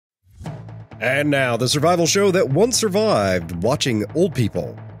And now, the survival show that once survived watching old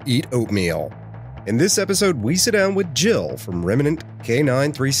people eat oatmeal. In this episode, we sit down with Jill from Remnant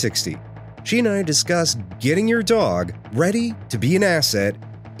K9 360. She and I discuss getting your dog ready to be an asset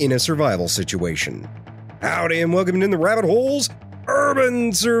in a survival situation. Howdy and welcome in the Rabbit Hole's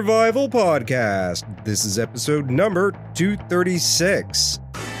Urban Survival Podcast. This is episode number 236.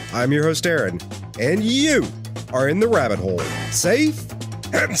 I'm your host, Aaron, and you are in the Rabbit Hole, safe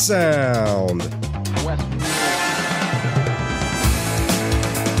and sound.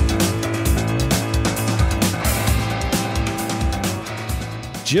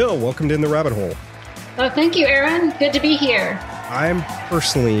 Jill, welcome to In the Rabbit Hole. Oh, thank you, Aaron. Good to be here. I'm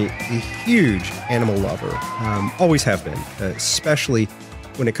personally a huge animal lover. Always have been, especially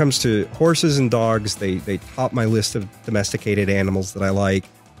when it comes to horses and dogs. They top my list of domesticated animals that I like.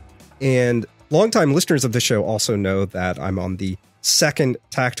 And longtime listeners of the show also know that I'm on the second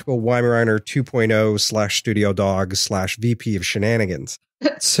Tactical Weimaraner 2.0 / studio dog / VP of shenanigans.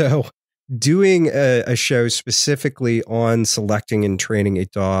 So doing a show specifically on selecting and training a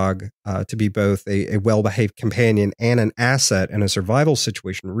dog to be both a well-behaved companion and an asset in a survival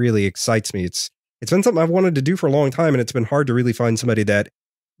situation really excites me. It's been something I've wanted to do for a long time, and it's been hard to really find somebody that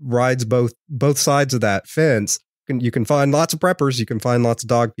rides both sides of that fence. You can find lots of preppers, you can find lots of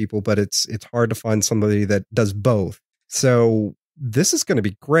dog people, but it's hard to find somebody that does both. So this is going to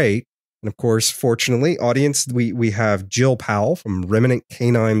be great. And of course, fortunately, audience, we have Jill Powell from Remnant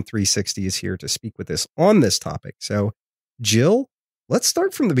K9 360 is here to speak with us on this topic. So, Jill, let's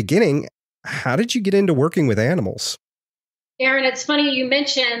start from the beginning. How did you get into working with animals? Aaron, it's funny you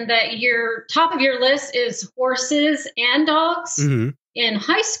mentioned that your top of your list is horses and dogs. Mm-hmm. In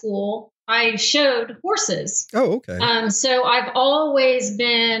high school, I showed horses. Oh, okay. So I've always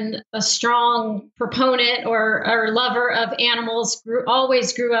been a strong proponent or lover of animals.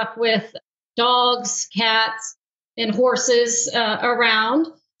 Always grew up with dogs, cats, and horses around.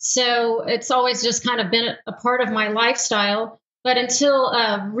 So it's always just kind of been a part of my lifestyle. But until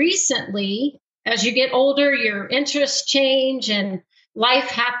recently, as you get older, your interests change and life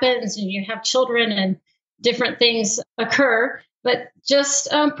happens and you have children and different things occur. But just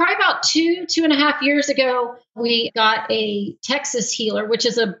probably about 2.5 years ago, we got a Texas Healer, which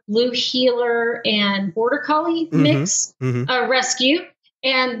is a blue healer and border collie mix rescue.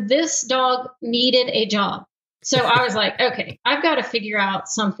 And this dog needed a job. So I was like, okay, I've got to figure out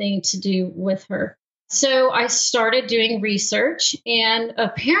something to do with her. So I started doing research. And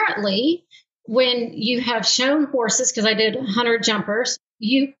apparently, when you have shown horses, because I did hunter jumpers,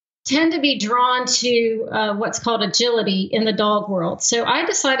 you tend to be drawn to what's called agility in the dog world. So I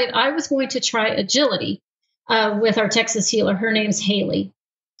decided I was going to try agility with our Texas Healer. Her name's Haley.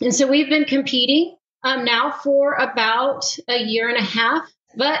 And so we've been competing now for about 1.5 years,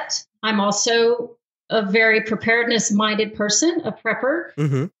 but I'm also a very preparedness-minded person, a prepper.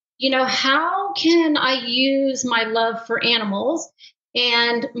 Mm-hmm. You know, how can I use my love for animals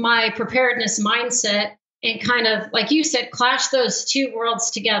and my preparedness mindset and kind of, like you said, clash those two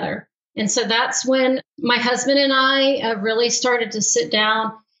worlds together? And so that's when my husband and I really started to sit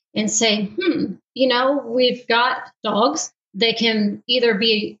down and say, you know, we've got dogs. They can either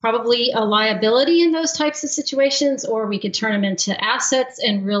be probably a liability in those types of situations, or we could turn them into assets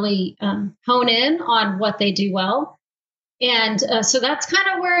and really hone in on what they do well. And so that's kind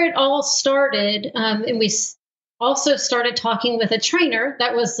of where it all started. And we also started talking with a trainer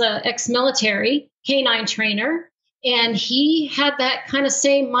that was ex-military canine trainer. And he had that kind of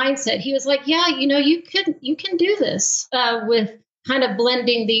same mindset. He was like, yeah, you know, you can do this with kind of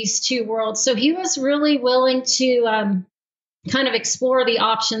blending these two worlds. So he was really willing to kind of explore the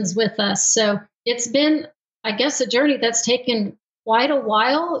options with us. So it's been, I guess, a journey that's taken quite a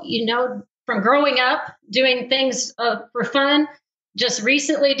while, you know, from growing up, doing things for fun, just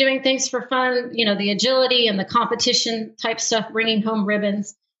recently doing things for fun, you know, the agility and the competition type stuff, bringing home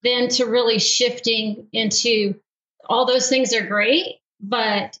ribbons, then to really shifting into all those things are great.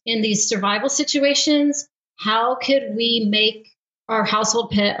 But in these survival situations, how could we make our household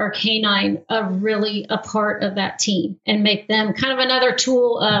pet, our canine, really a part of that team and make them kind of another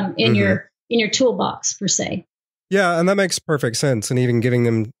tool in your toolbox, per se? Yeah, and that makes perfect sense. And even giving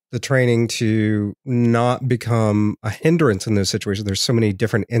them the training to not become a hindrance in those situations. There's so many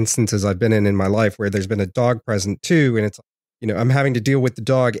different instances I've been in my life where there's been a dog present too. And it's, you know, I'm having to deal with the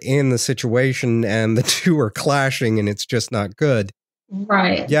dog and the situation, and the two are clashing, and it's just not good.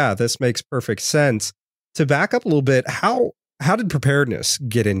 Right. Yeah, this makes perfect sense. To back up a little bit, how did preparedness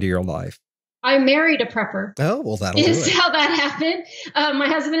get into your life? I married a prepper. Oh, well, that'll do Is it. how that happened. My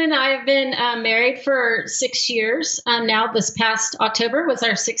husband and I have been married for 6 years. Now, this past October was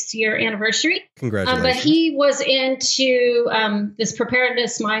our 6th-year anniversary. Congratulations. But he was into this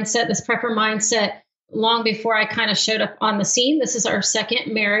preparedness mindset, this prepper mindset, long before I kind of showed up on the scene. This is our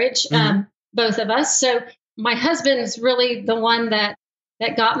second marriage, both of us. So my husband is really the one that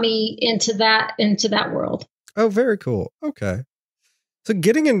got me into that world. Oh, very cool. Okay. So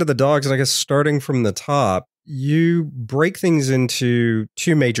getting into the dogs, and I guess starting from the top, you break things into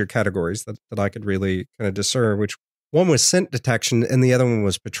two major categories that I could really kind of discern, which one was scent detection and the other one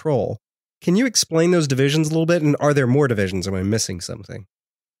was patrol. Can you explain those divisions a little bit? And are there more divisions? Am I missing something?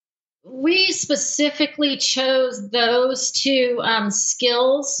 We specifically chose those two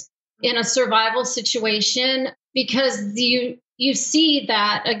skills in a survival situation because you see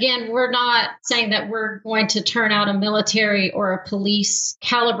that, again, we're not saying that we're going to turn out a military or a police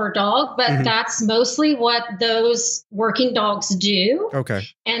caliber dog, but that's mostly what those working dogs do. Okay.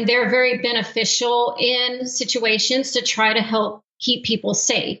 And they're very beneficial in situations to try to help keep people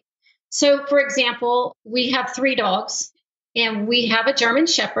safe. So, for example, we have 3 dogs, and we have a German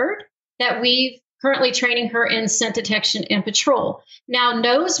Shepherd that we've currently training her in scent detection and patrol. Now,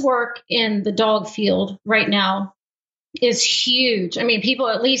 nose work in the dog field right now is huge. I mean, people,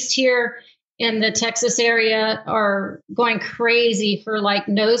 at least here in the Texas area, are going crazy for like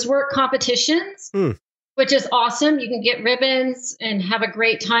nose work competitions, which is awesome. You can get ribbons and have a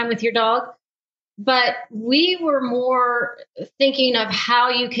great time with your dog. But we were more thinking of how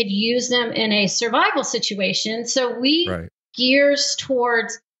you could use them in a survival situation. So we gears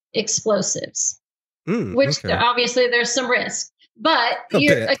towards explosives, which obviously there's some risk. But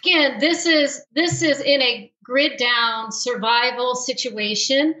again, this is in a grid down survival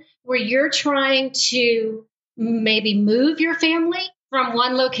situation where you're trying to maybe move your family from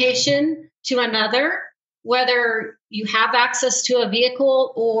one location to another, whether you have access to a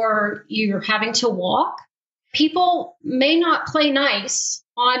vehicle or you're having to walk. People may not play nice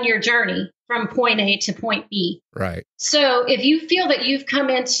on your journey from point A to point B. Right. So if you feel that you've come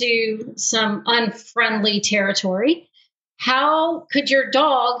into some unfriendly territory, how could your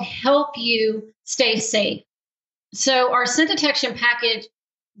dog help you stay safe? So our scent detection package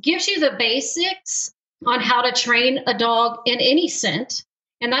gives you the basics on how to train a dog in any scent.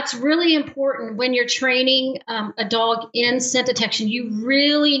 And that's really important when you're training a dog in scent detection. You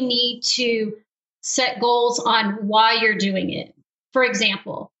really need to set goals on why you're doing it. For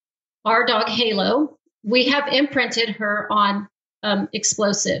example, our dog Halo, we have imprinted her on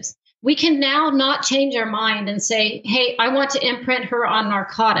explosives. We can now not change our mind and say, hey, I want to imprint her on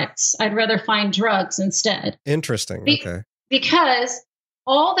narcotics. I'd rather find drugs instead. Interesting. Okay. Because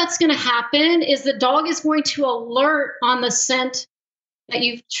all that's going to happen is the dog is going to alert on the scent that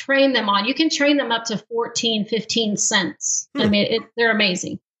you've trained them on. You can train them up to 14, 15 scents. I mean, they're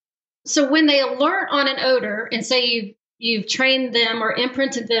amazing. So when they alert on an odor and say you've trained them or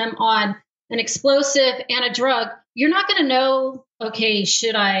imprinted them on an explosive and a drug, you're not going to know, okay,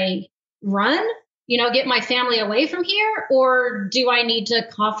 should I run, get my family away from here? Or do I need to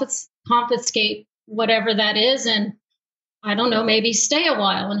confiscate whatever that is? And I don't know, maybe stay a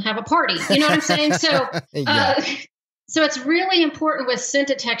while and have a party. You know what I'm saying? So, so it's really important with scent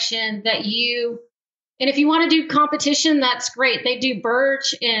detection that and if you want to do competition, that's great. They do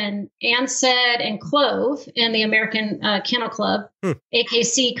birch and Ansed and clove in the American Kennel Club,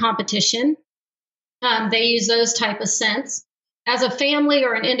 AKC competition. They use those type of scents. As a family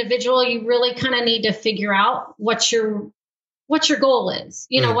or an individual, you really kind of need to figure out what your goal is.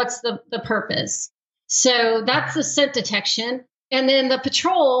 What's the purpose? So that's the scent detection. And then the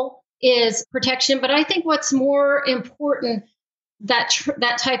patrol is protection. But I think what's more important, that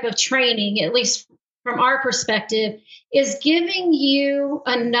type of training, at least from our perspective, is giving you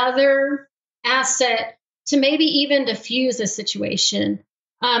another asset to maybe even diffuse a situation.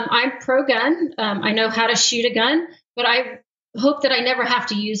 I'm pro-gun. I know how to shoot a gun, but I hope that I never have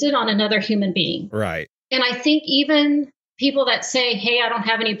to use it on another human being. Right. And I think even people that say, hey, I don't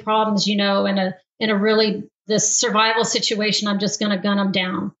have any problems, in a really this survival situation, I'm just going to gun them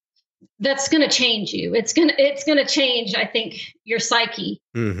down. That's going to change you. It's going to change, I think, your psyche.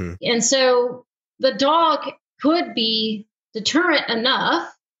 And so the dog could be deterrent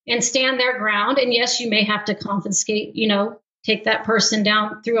enough and stand their ground. And yes, you may have to confiscate, take that person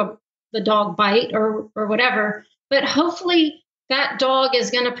down through the dog bite or whatever. But hopefully that dog is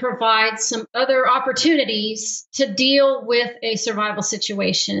going to provide some other opportunities to deal with a survival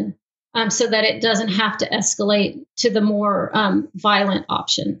situation so that it doesn't have to escalate to the more violent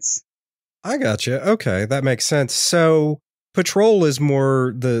options. I gotcha. Okay, that makes sense. So patrol is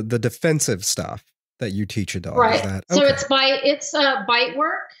more the defensive stuff that you teach a dog. Right. Is that So okay? it's bite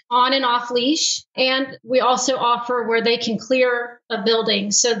work on and off leash. And we also offer where they can clear a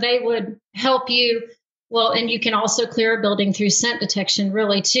building. So they would help you. Well, and you can also clear a building through scent detection,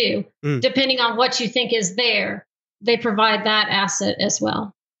 really, too, depending on what you think is there. They provide that asset as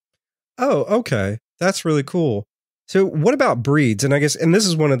well. Oh, okay. That's really cool. So what about breeds? And I guess, and this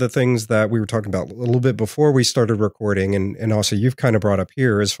is one of the things that we were talking about a little bit before we started recording. And also you've kind of brought up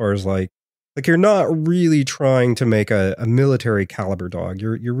here as far as like you're not really trying to make a military caliber dog.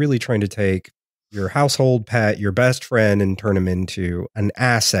 You're really trying to take your household pet, your best friend, and turn him into an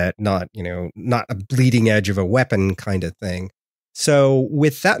asset, not a bleeding edge of a weapon kind of thing. So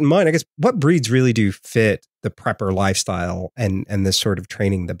with that in mind, I guess what breeds really do fit the prepper lifestyle and this sort of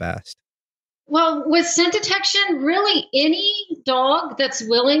training the best? Well, with scent detection, really any dog that's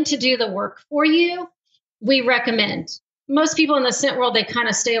willing to do the work for you, we recommend. Most people in the scent world, they kind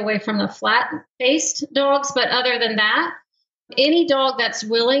of stay away from the flat-faced dogs. But other than that, any dog that's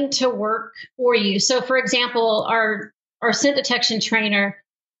willing to work for you. So, for example, our scent detection trainer,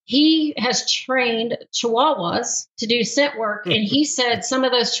 he has trained Chihuahuas to do scent work. And he said some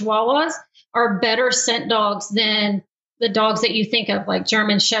of those Chihuahuas are better scent dogs than the dogs that you think of, like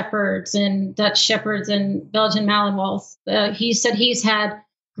German Shepherds and Dutch Shepherds and Belgian Malinois. He said he's had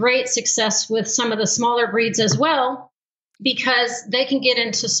great success with some of the smaller breeds as well, because they can get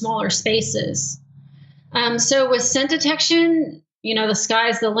into smaller spaces. So with scent detection, the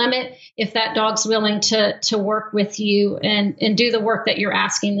sky's the limit if that dog's willing to work with you and do the work that you're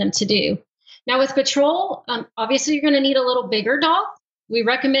asking them to do. Now with patrol, obviously you're going to need a little bigger dog. We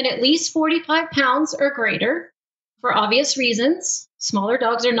recommend at least 45 pounds or greater for obvious reasons. Smaller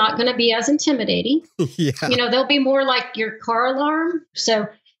dogs are not going to be as intimidating. Yeah. They'll be more like your car alarm. So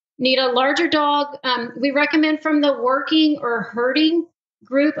need a larger dog. We recommend from the working or herding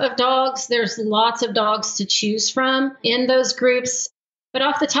group of dogs. There's lots of dogs to choose from in those groups. But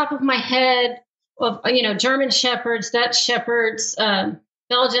off the top of my head, of German Shepherds, Dutch Shepherds,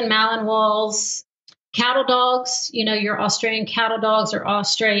 Belgian Malinois, cattle dogs, your Australian cattle dogs or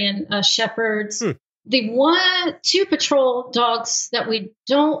Australian Shepherds. The two patrol dogs that we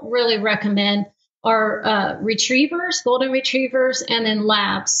don't really recommend are retrievers, golden retrievers, and then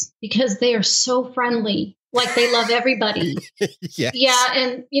labs, because they are so friendly. Like they love everybody. Yes. Yeah.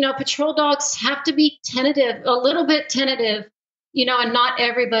 And, patrol dogs have to be tentative, a little bit tentative, and not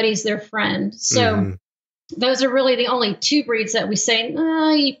everybody's their friend. So those are really the only two breeds that we say,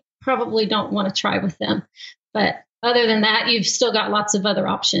 you probably don't want to try with them. But other than that, you've still got lots of other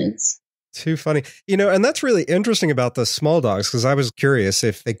options. Too funny. And that's really interesting about the small dogs, because I was curious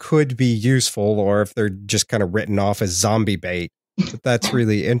if they could be useful or if they're just kind of written off as zombie bait. But that's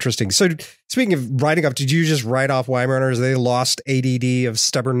really interesting. So speaking of writing off, did you just write off Weimaraners? They lost ADD of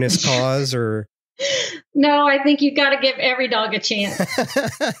stubbornness cause, or? No, I think you've got to give every dog a chance.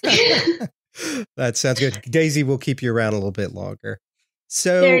 That sounds good. Daisy will keep you around a little bit longer.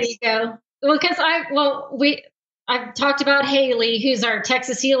 So there you go. Well, because I've talked about Haley, who's our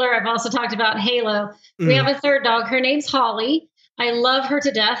Texas healer. I've also talked about Halo. We have a third dog. Her name's Holly. I love her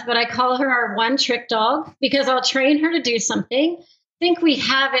to death, but I call her our one trick dog because I'll train her to do something. Think we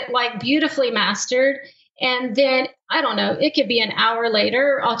have it like beautifully mastered. And then, I don't know, it could be an hour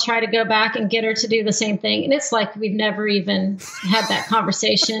later, I'll try to go back and get her to do the same thing. And it's like we've never even had that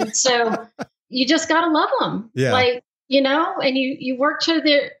conversation. So you just got to love them. Yeah. And you work to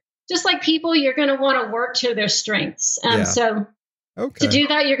their, just like people, you're going to want to work to their strengths. So to do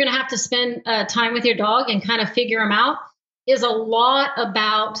that, you're going to have to spend time with your dog and kind of figure them out. Is a lot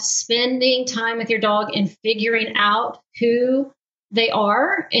about spending time with your dog and figuring out who they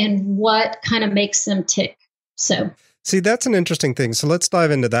are and what kind of makes them tick. So, see, that's an interesting thing. So let's dive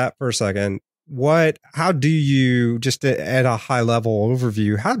into that for a second. How do you, just at a high level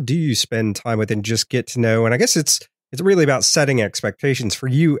overview, how do you spend time with and just get to know? And I guess it's really about setting expectations for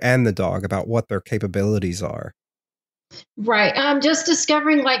you and the dog about what their capabilities are. Right. Just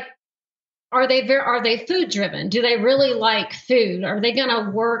discovering, like, are they food driven? Do they really like food? Are they going to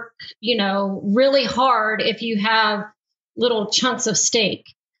work, really hard if you have little chunks of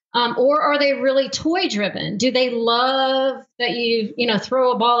steak? Or are they really toy driven? Do they love that you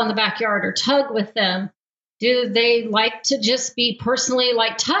throw a ball in the backyard or tug with them? Do they like to just be personally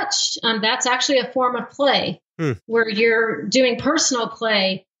touched? That's actually a form of play where you're doing personal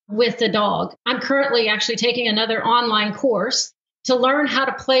play with the dog. I'm currently actually taking another online course to learn how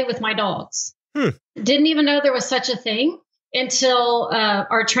to play with my dogs. Didn't even know there was such a thing until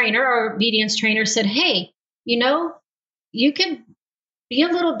our obedience trainer said, hey, you can be a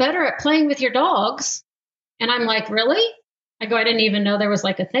little better at playing with your dogs. And I'm like, really? I go, I didn't even know there was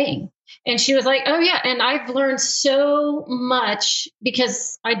like a thing. And she was like, oh, yeah. And I've learned so much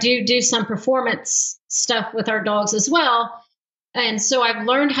because I do some performance stuff with our dogs as well. And so I've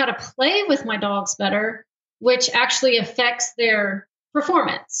learned how to play with my dogs better, which actually affects their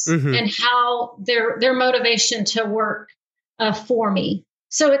performance and how their motivation to work for me.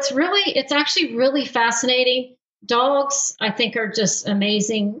 So it's actually really fascinating. Dogs, I think, are just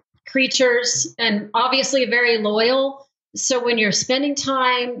amazing creatures and obviously very loyal. So when you're spending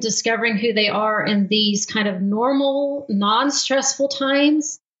time discovering who they are in these kind of normal, non-stressful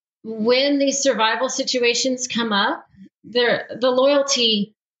times, when these survival situations come up, the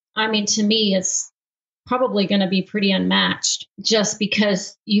loyalty, I mean, to me, is probably going to be pretty unmatched just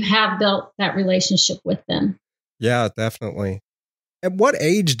because you have built that relationship with them. Yeah, definitely. At what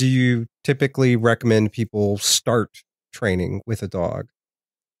age do you typically recommend people start training with a dog?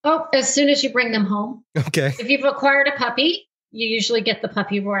 Oh, as soon as you bring them home. Okay. If you've acquired a puppy, you usually get the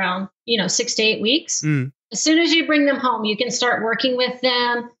puppy around, 6 to 8 weeks. As soon as you bring them home, you can start working with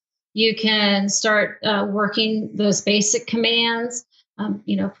them. You can start working those basic commands,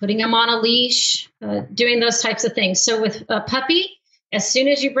 putting them on a leash, doing those types of things. So with a puppy, as soon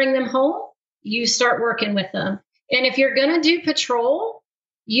as you bring them home, you start working with them. And if you're going to do patrol,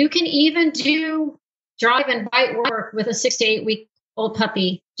 you can even do drive and bite work with a 6 to 8 week old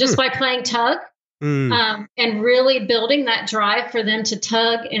puppy just by playing tug and really building that drive for them to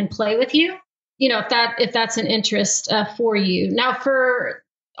tug and play with you. If that's an interest for you. Now, for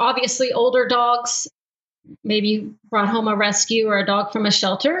obviously older dogs, maybe you brought home a rescue or a dog from a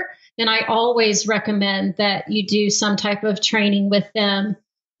shelter, then I always recommend that you do some type of training with them.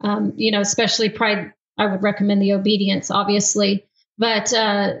 Especially probably I would recommend the obedience, obviously, but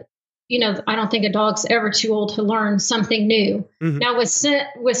I don't think a dog's ever too old to learn something new. Now with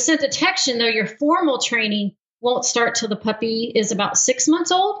scent detection, though, your formal training won't start till the puppy is about 6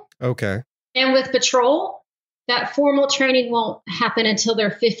 months old. Okay. And with patrol, that formal training won't happen until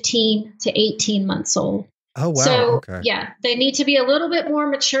they're 15 to 18 months old. Oh, wow. So, okay. Yeah, they need to be a little bit more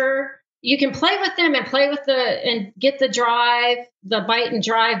mature. You can play with them and get the drive, the bite and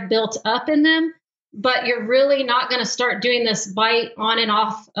drive built up in them, but you're really not going to start doing this bite on and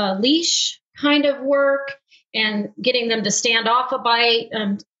off leash kind of work and getting them to stand off a bite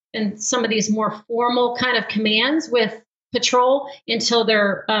and some of these more formal kind of commands with patrol until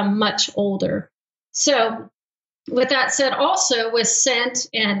they're much older. So with that said, also with scent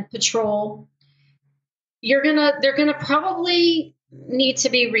and patrol, they're gonna probably need to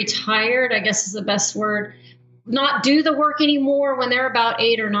be retired, I guess is the best word, not do the work anymore when they're about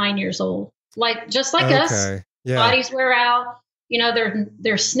 8 or 9 years old. Just like us, bodies wear out.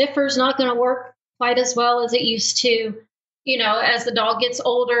 Their sniffer's not going to work quite as well as it used to. As the dog gets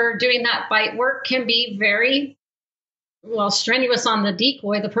older, doing that bite work can be very strenuous on the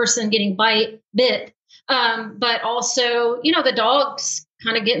decoy, the person getting bit, but also, the dog's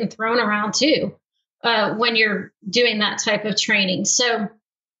kind of getting thrown around too when you're doing that type of training. So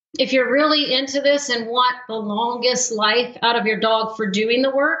if you're really into this and want the longest life out of your dog for doing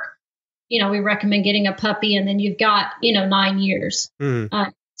the work, we recommend getting a puppy, and then you've got 9 years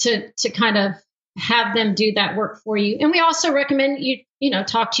to kind of have them do that work for you. And we also recommend you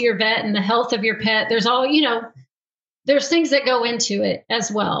talk to your vet and the health of your pet. There's there's things that go into it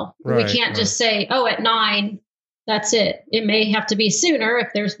as well. Right, we can't just say, at 9, that's it. It may have to be sooner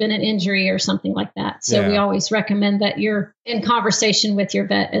if there's been an injury or something like that. So we always recommend that you're in conversation with your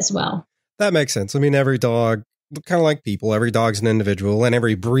vet as well. That makes sense. I mean, every dog, kind of like people, every dog's an individual, and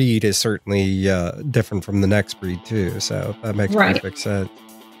every breed is certainly different from the next breed too. So that makes perfect sense.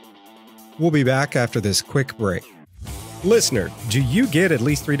 We'll be back after this quick break. Listener, do you get at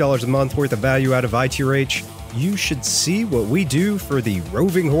least $3 a month worth of value out of I2RH? You should see what we do for the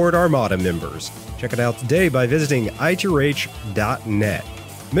Roving Horde Armada members. Check it out today by visiting i2RH.net.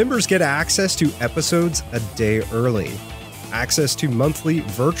 Members get access to episodes a day early, access to monthly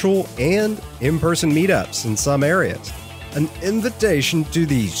virtual and in-person meetups in some areas, an invitation to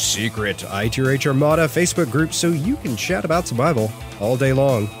the secret I2RH Armada Facebook group so you can chat about survival all day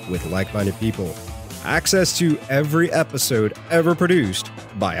long with like-minded people. Access to every episode ever produced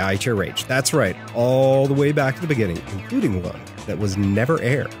by I2RH. That's right, all the way back to the beginning, including one that was never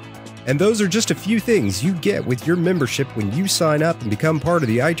aired. And those are just a few things you get with your membership when you sign up and become part of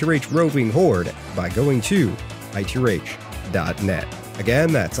the I2RH Roving Horde by going to i2RH.net.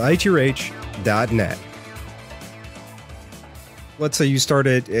 Again, that's i2RH.net. Let's say you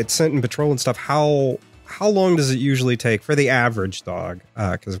started at Scent and Patrol and stuff. How long does it usually take for the average dog?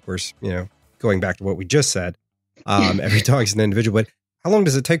 Because, of course, going back to what we just said, every dog's an individual, but how long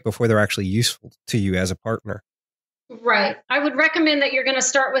does it take before they're actually useful to you as a partner? Right. I would recommend that you're going to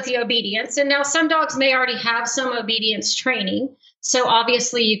start with the obedience. And now some dogs may already have some obedience training. So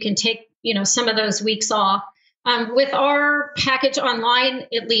obviously you can take, some of those weeks off. With our package online,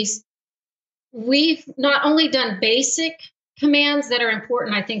 at least, we've not only done basic commands that are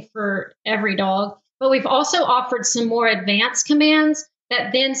important, I think, for every dog, but we've also offered some more advanced commands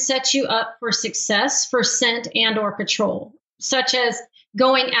that then set you up for success for scent and or patrol, such as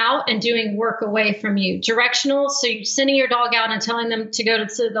going out and doing work away from you. Directional, so you're sending your dog out and telling them to go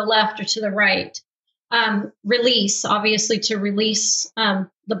to the left or to the right. Release, obviously, to release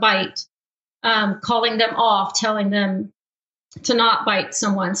the bite. Calling them off, telling them to not bite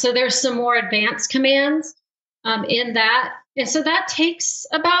someone. So there's some more advanced commands in that. And so that takes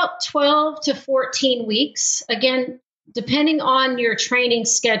about 12 to 14 weeks. Again, depending on your training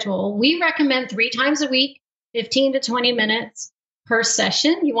schedule, we recommend 3 times a week, 15 to 20 minutes per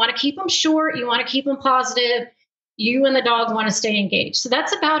session. You want to keep them short. You want to keep them positive. You and the dog want to stay engaged. So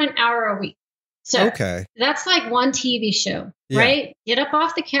that's about an hour a week. So okay. That's like one TV show, right? Get up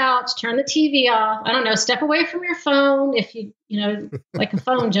off the couch, turn the TV off. I don't know, step away from your phone if like a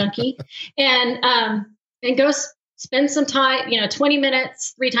phone junkie, and go spend some time, 20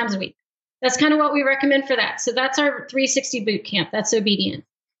 minutes, 3 times a week. That's kind of what we recommend for that. So that's our 360 boot camp. That's obedience.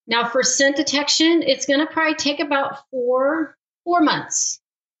 Now for scent detection, it's going to probably take about 4 months.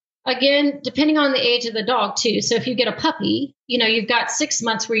 Again, depending on the age of the dog too. So if you get a puppy, you've got 6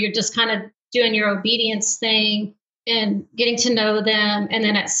 months where you're just kind of doing your obedience thing and getting to know them. And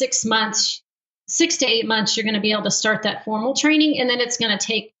then at 6 months, 6 to 8 months, you're going to be able to start that formal training. And then it's going to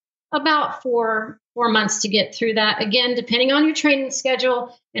take about 4 months to get through that. Again, depending on your training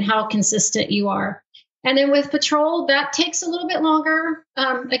schedule and how consistent you are. And then with patrol, that takes a little bit longer.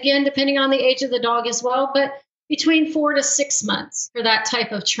 Again, depending on the age of the dog as well, but between 4 to 6 months for that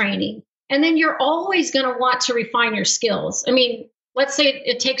type of training. And then you're always going to want to refine your skills. I mean, let's say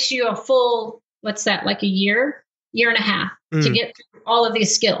it takes you a full, like a year and a half to get through all of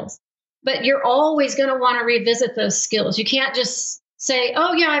these skills. But you're always going to want to revisit those skills. You can't just say,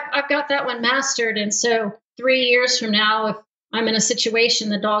 oh, yeah, I've got that one mastered. And so 3 years from now, if I'm in a situation,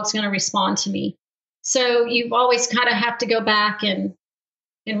 the dog's going to respond to me. So you've always kind of have to go back and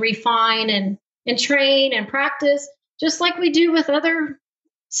refine and train and practice, just like we do with other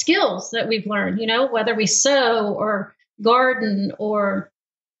skills that we've learned, whether we sew or garden or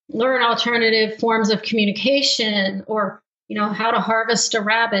learn alternative forms of communication or, how to harvest a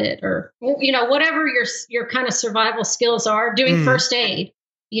rabbit or, whatever your kind of survival skills are, doing first aid,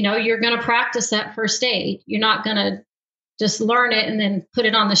 you're going to practice that first aid. You're not going to just learn it and then put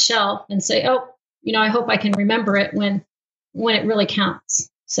it on the shelf and say, oh, I hope I can remember it when it really counts.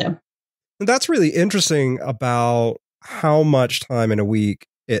 So that's really interesting about how much time in a week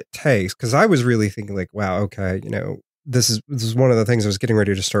it takes. Cause I was really thinking like, wow, okay, this is one of the things I was getting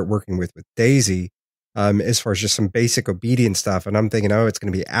ready to start working with Daisy, as far as just some basic obedience stuff. And I'm thinking, oh, it's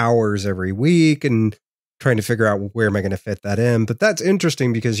going to be hours every week and trying to figure out where am I going to fit that in. But that's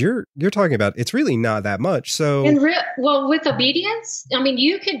interesting because you're talking about it's really not that much. So, with obedience, I mean,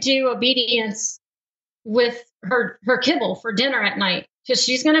 you could do obedience with her kibble for dinner at night because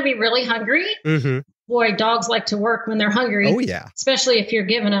she's going to be really hungry. Mm-hmm. Boy, dogs like to work when they're hungry. Oh yeah, especially if you're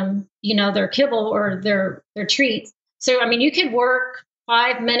giving them, their kibble or their treats. So, I mean, you could work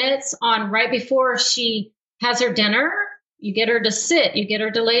 5 minutes on right before she has her dinner. You get her to sit, you get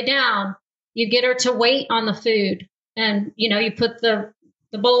her to lay down, you get her to wait on the food. And, you put the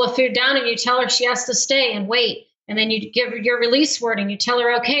bowl of food down and you tell her she has to stay and wait. And then you give her your release word and you tell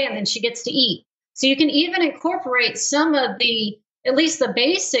her, okay, and then she gets to eat. So you can even incorporate some of at least the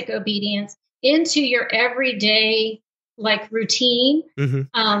basic obedience into your everyday routine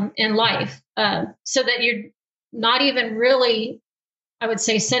in life, so that you're not even really, I would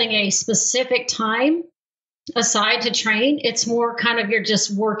say, setting a specific time aside to train. It's more kind of you're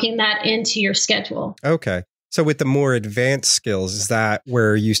just working that into your schedule. Okay. So with the more advanced skills, is that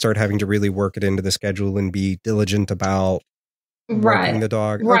where you start having to really work it into the schedule and be diligent about working the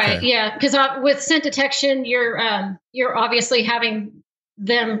dog? Right. Okay. Yeah. Because with scent detection, you're obviously having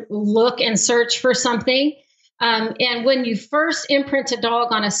them look and search for something. And when you first imprint a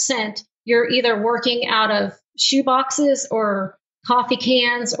dog on a scent, you're either working out of shoe boxes or coffee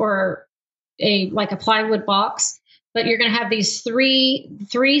cans or a plywood box. But you're going to have these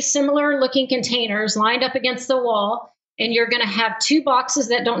three similar looking containers lined up against the wall. And you're going to have 2 boxes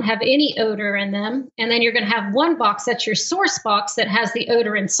that don't have any odor in them. And then you're going to have 1 box that's your source box that has the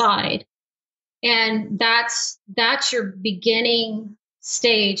odor inside. And that's your beginning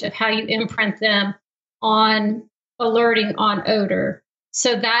stage of how you imprint them on alerting on odor.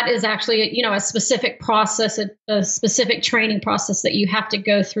 So that is actually, a specific process, a specific training process that you have to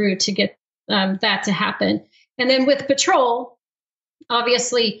go through to get that to happen. And then with patrol,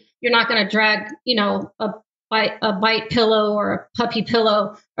 obviously, you're not going to drag, a bite pillow or a puppy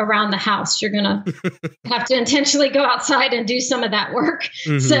pillow around the house. You're going to have to intentionally go outside and do some of that work.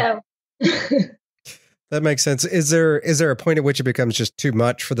 Mm-hmm. So that makes sense. Is there a point at which it becomes just too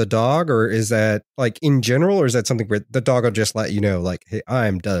much for the dog, or is that like in general, or is that something where the dog will just let you know, like, hey,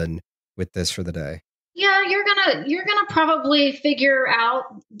 I'm done with this for the day? Yeah, you're gonna probably figure out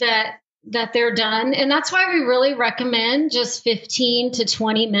that they're done. And that's why we really recommend just 15 to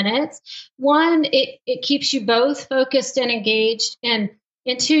 20 minutes. One, it keeps you both focused and engaged. And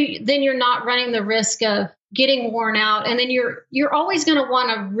two, then you're not running the risk of getting worn out. And then you're always going to want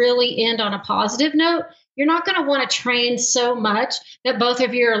to really end on a positive note. You're not going to want to train so much that both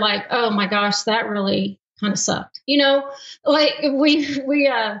of you are like, oh my gosh, that really kind of sucked. Like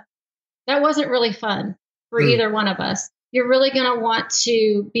that wasn't really fun for either one of us. You're really going to want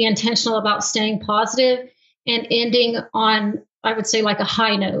to be intentional about staying positive and ending on, I would say, like a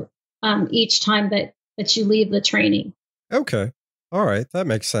high note each time that you leave the training. Okay. All right. That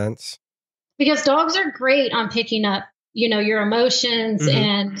makes sense. Because dogs are great on picking up, your emotions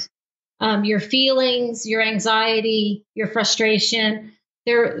and your feelings, your anxiety, your frustration.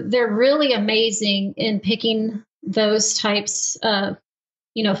 They're really amazing in picking those types of,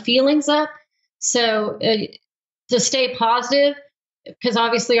 feelings up. So to stay positive, because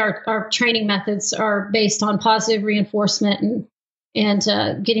obviously our training methods are based on positive reinforcement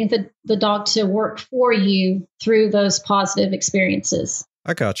and getting the dog to work for you through those positive experiences.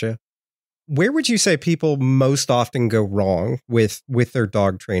 I gotcha. Where would you say people most often go wrong with their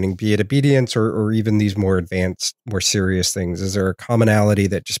dog training, be it obedience or even these more advanced, more serious things? Is there a commonality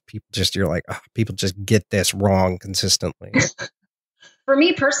that you're like, people just get this wrong consistently? For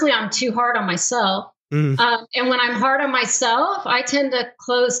me personally, I'm too hard on myself. And when I'm hard on myself, I tend to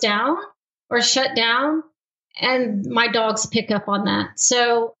close down or shut down, and my dogs pick up on that.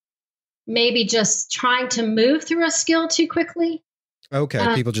 So maybe just trying to move through a skill too quickly.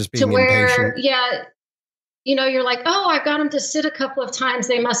 Okay, people just being impatient. Yeah, you're like, oh, I got them to sit a couple of times.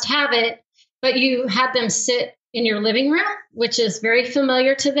 They must have it. But you had them sit in your living room, which is very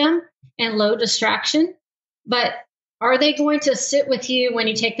familiar to them and low distraction. But are they going to sit with you when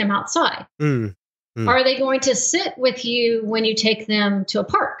you take them outside? Are they going to sit with you when you take them to a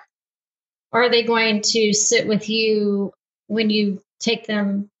park? Are they going to sit with you when you take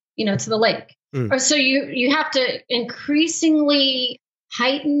them, to the lake? Or so you have to increasingly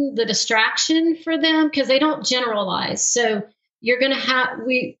heighten the distraction for them because they don't generalize. So you're going to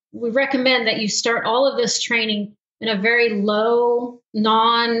we recommend that you start all of this training in a very low,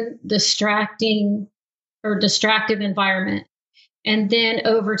 non-distracting or distractive environment. And then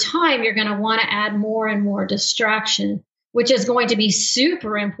over time, you're going to want to add more and more distraction, which is going to be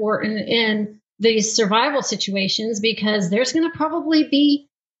super important in these survival situations because there's going to probably be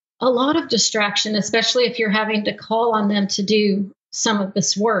a lot of distraction, especially if you're having to call on them to do some of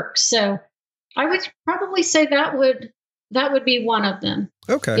this work. So I would probably say that would be one of them.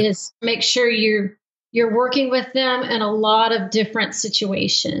 Okay. Is make sure you're working with them in a lot of different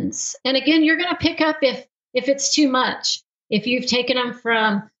situations. And again, you're going to pick up if it's too much. If you've taken them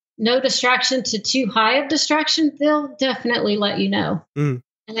from no distraction to too high of distraction, they'll definitely let you know. And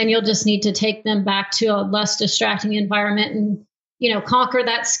then you'll just need to take them back to a less distracting environment and, conquer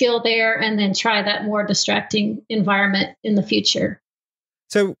that skill there and then try that more distracting environment in the future.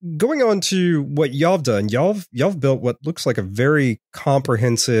 So going on to what y'all have done, y'all built what looks like a very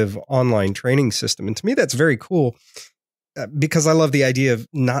comprehensive online training system. And to me, that's very cool because I love the idea of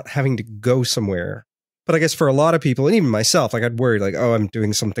not having to go somewhere. But I guess for a lot of people, and even myself, like I'd worry like, oh, I'm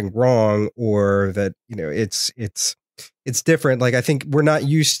doing something wrong or that, it's different. Like I think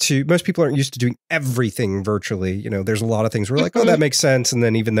most people aren't used to doing everything virtually. There's a lot of things where we're like, oh, that makes sense. And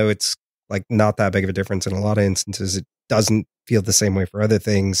then even though it's like not that big of a difference in a lot of instances, it doesn't feel the same way for other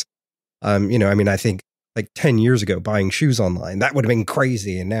things. I think like 10 years ago, buying shoes online, that would have been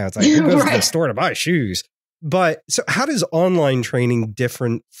crazy. And now it's like, who goes to the store to buy shoes? But so how does online training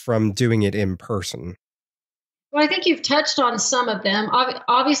different from doing it in person? Well, I think you've touched on some of them.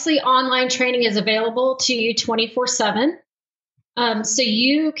 Obviously, online training is available to you 24/7. So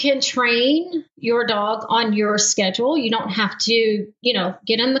you can train your dog on your schedule. You don't have to,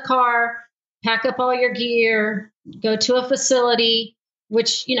 get in the car, pack up all your gear, go to a facility,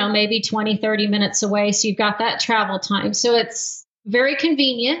 which, maybe 20, 30 minutes away. So you've got that travel time. So it's very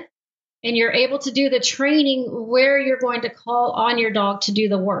convenient and you're able to do the training where you're going to call on your dog to do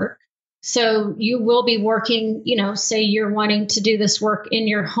the work. So you will be working, say you're wanting to do this work in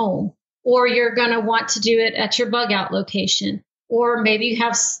your home, or you're going to want to do it at your bug out location, or maybe you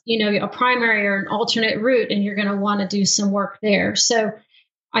have, a primary or an alternate route and you're going to want to do some work there. So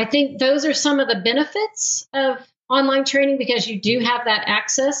I think those are some of the benefits of online training, because you do have that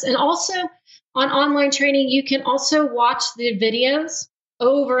access. And also on online training, you can also watch the videos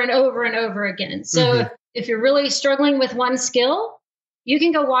over and over and over again. So if you're really struggling with one skill, you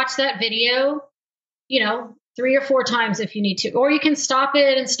can go watch that video, 3 or 4 times if you need to, or you can stop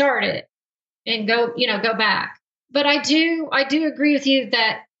it and start it and go back. But I do agree with you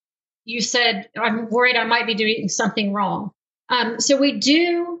that you said, I'm worried I might be doing something wrong. So we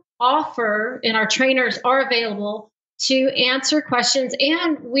do offer, and our trainers are available to answer questions,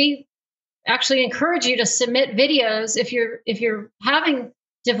 and we actually encourage you to submit videos if you're having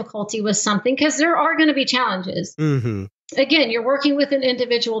difficulty with something, because there are going to be challenges. Again, you're working with an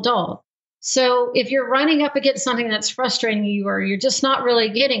individual dog. So if you're running up against something that's frustrating you, or you're just not really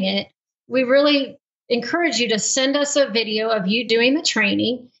getting it, we really encourage you to send us a video of you doing the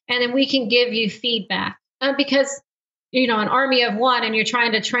training, and then we can give you feedback. Because, an army of one, and you're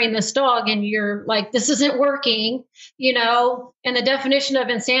trying to train this dog and you're like, this isn't working, and the definition of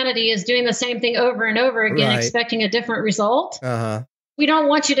insanity is doing the same thing over and over again, expecting a different result. We don't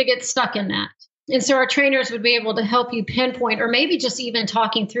want you to get stuck in that. And so our trainers would be able to help you pinpoint, or maybe just even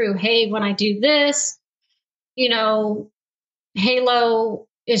talking through, hey, when I do this, Halo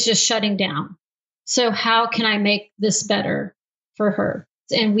is just shutting down. So how can I make this better for her?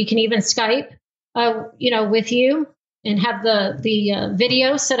 And we can even Skype, with you and have the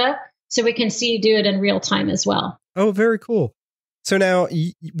video set up so we can see you do it in real time as well. Oh, very cool. So now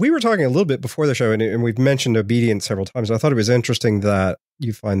we were talking a little bit before the show, and we've mentioned obedience several times. I thought it was interesting that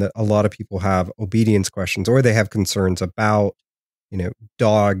you find that a lot of people have obedience questions, or they have concerns about,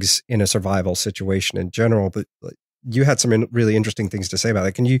 dogs in a survival situation in general. But you had some really interesting things to say about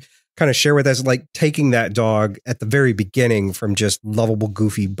it. Can you kind of share with us, like taking that dog at the very beginning from just lovable,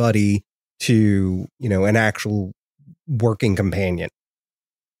 goofy buddy to, an actual working companion?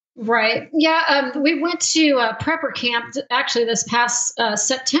 Right. Yeah. We went to prepper camp actually this past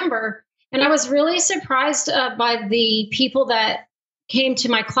September, and I was really surprised by the people that came to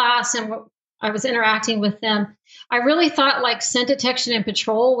my class and I was interacting with them. I really thought like scent detection and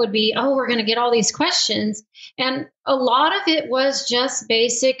patrol would be, we're going to get all these questions. And a lot of it was just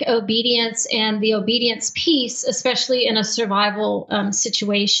basic obedience and the obedience piece, especially in a survival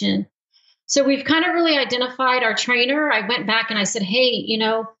situation. So we've kind of really identified our trainer. I went back and I said, hey,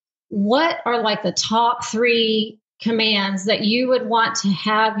 what are like the top 3 commands that you would want to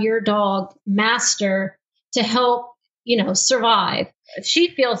have your dog master to help, survive? She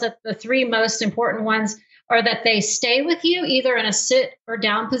feels that the 3 most important ones are that they stay with you either in a sit or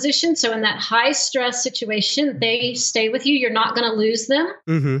down position. So in that high stress situation, they stay with you. You're not going to lose them.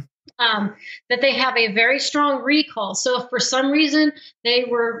 That they have a very strong recall. So if for some reason they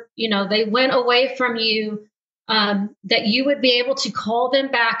were, they went away from you, that you would be able to call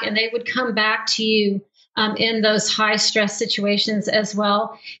them back and they would come back to you in those high stress situations as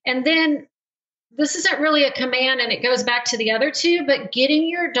well. And then this isn't really a command, and it goes back to the other 2, but getting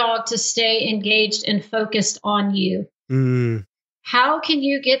your dog to stay engaged and focused on you. How can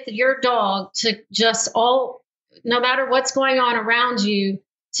you get your dog to just no matter what's going on around you,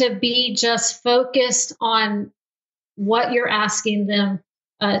 to be just focused on what you're asking them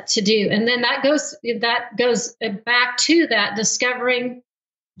to do? And then that goes back to that discovering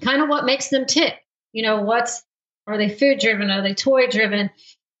kind of what makes them tick. Are they food driven? Are they toy driven?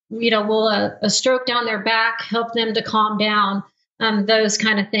 Will a stroke down their back help them to calm down? Those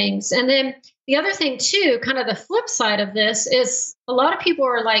kind of things. And then the other thing too, kind of the flip side of this, is a lot of people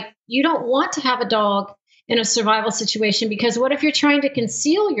are like, you don't want to have a dog in a survival situation, because what if you're trying to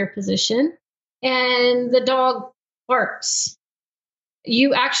conceal your position and the dog barks?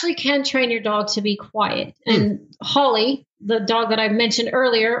 You actually can train your dog to be quiet. And Holly, the dog that I mentioned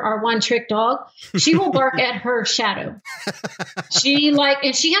earlier, our one trick dog, she will bark at her shadow.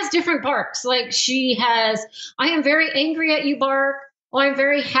 And she has different barks. Like I am very angry at you bark. Oh, I'm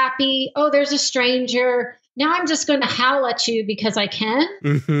very happy. Oh, there's a stranger. Now I'm just going to howl at you because I can.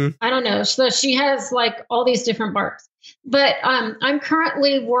 I don't know. So she has like all these different barks. But I'm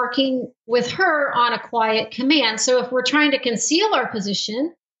currently working with her on a quiet command. So if we're trying to conceal our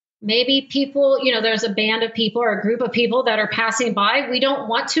position, maybe people, there's a band of people or a group of people that are passing by. We don't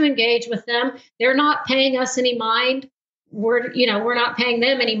want to engage with them. They're not paying us any mind. We're not paying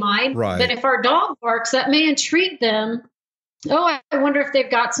them any mind. Right. But if our dog barks, that may intrigue them. Oh, I wonder if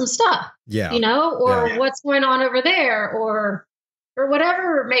they've got some stuff, or what's going on over there, or or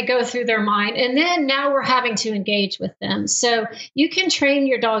whatever may go through their mind. And then now we're having to engage with them. So you can train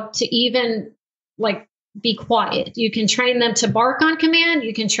your dog to even like be quiet. You can train them to bark on command.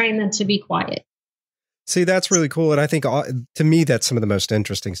 You can train them to be quiet. See, that's really cool. And I think to me, that's some of the most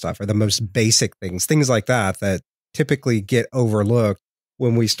interesting stuff, or the most basic things like that typically get overlooked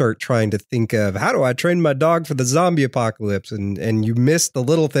when we start trying to think of how do I train my dog for the zombie apocalypse? And you miss the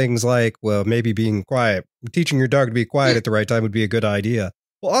little things like, well, maybe being quiet, teaching your dog to be quiet at the right time would be a good idea.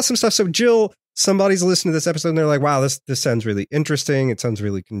 Well, awesome stuff. So Jill, somebody's listening to this episode and they're like, wow, this sounds really interesting. It sounds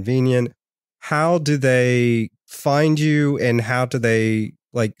really convenient. How do they find you and how do they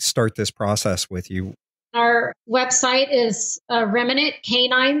start this process with you? Our website is Remnant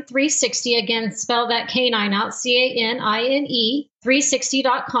K9 360. Again, spell that K9 out, CANINE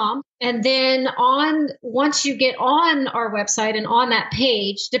 360.com. And then once you get on our website and on that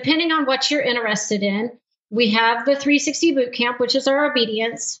page, depending on what you're interested in, we have the 360 boot camp, which is our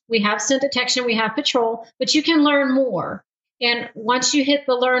obedience. We have scent detection, we have patrol, but you can learn more. And once you hit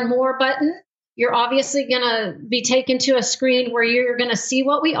the learn more button, you're obviously going to be taken to a screen where you're going to see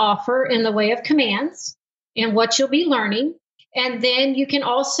what we offer in the way of commands and what you'll be learning. And then you can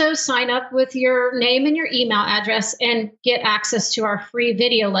also sign up with your name and your email address and get access to our free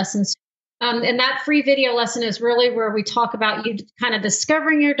video lessons. And that free video lesson is really where we talk about you kind of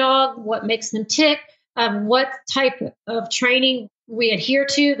discovering your dog, what makes them tick, what type of training we adhere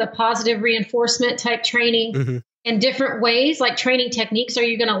to, the positive reinforcement type training in different ways, like training techniques. Are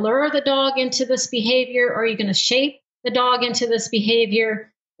you going to lure the dog into this behavior? Or are you going to shape the dog into this behavior?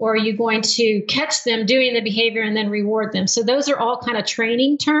 Or are you going to catch them doing the behavior and then reward them? So those are all kind of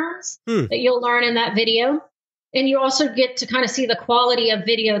training terms that you'll learn in that video. And you also get to kind of see the quality of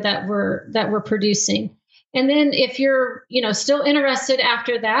video that we're producing. And then if you're, still interested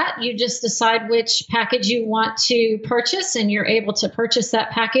after that, you just decide which package you want to purchase and you're able to purchase that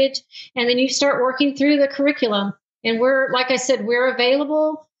package. And then you start working through the curriculum. And like I said, we're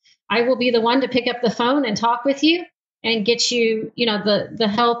available. I will be the one to pick up the phone and talk with you and get you,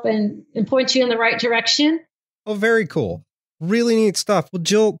 the help and point you in the right direction. Oh, very cool. Really neat stuff. Well,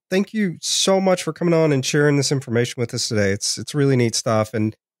 Jill, thank you so much for coming on and sharing this information with us today. It's really neat stuff.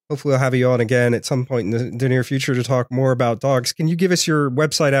 And hopefully I'll have you on again at some point in the near future to talk more about dogs. Can you give us your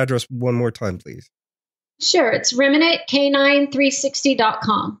website address one more time, please? Sure. It's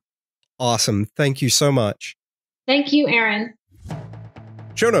remnantk9360.com. Awesome. Thank you so much. Thank you, Aaron.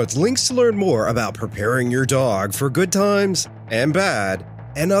 Show notes, links to learn more about preparing your dog for good times and bad,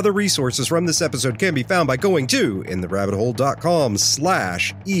 and other resources from this episode can be found by going to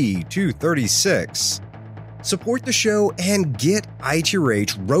intherabbithole.com/E236. Support the show and get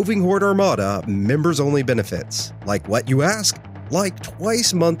I2H Roving Horde Armada members-only benefits, like what you ask, like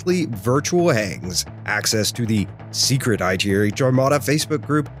twice monthly virtual hangs, access to the secret I2H Armada Facebook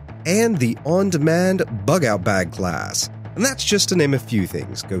group, and the on-demand bug-out bag class. And that's just to name a few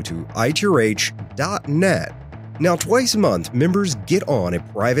things. Go to I2RH.net. Now, twice a month, members get on a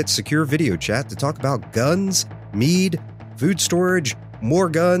private, secure video chat to talk about guns, mead, food storage, more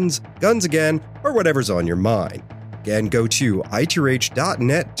guns, guns again, or whatever's on your mind. Again, go to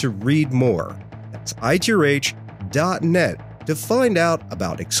I2RH.net to read more. That's I2RH.net to find out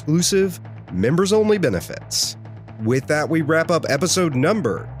about exclusive, members-only benefits. With that, we wrap up episode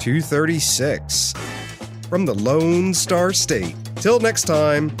number 236. From the Lone Star State. Till next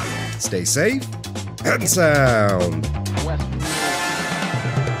time, stay safe and sound.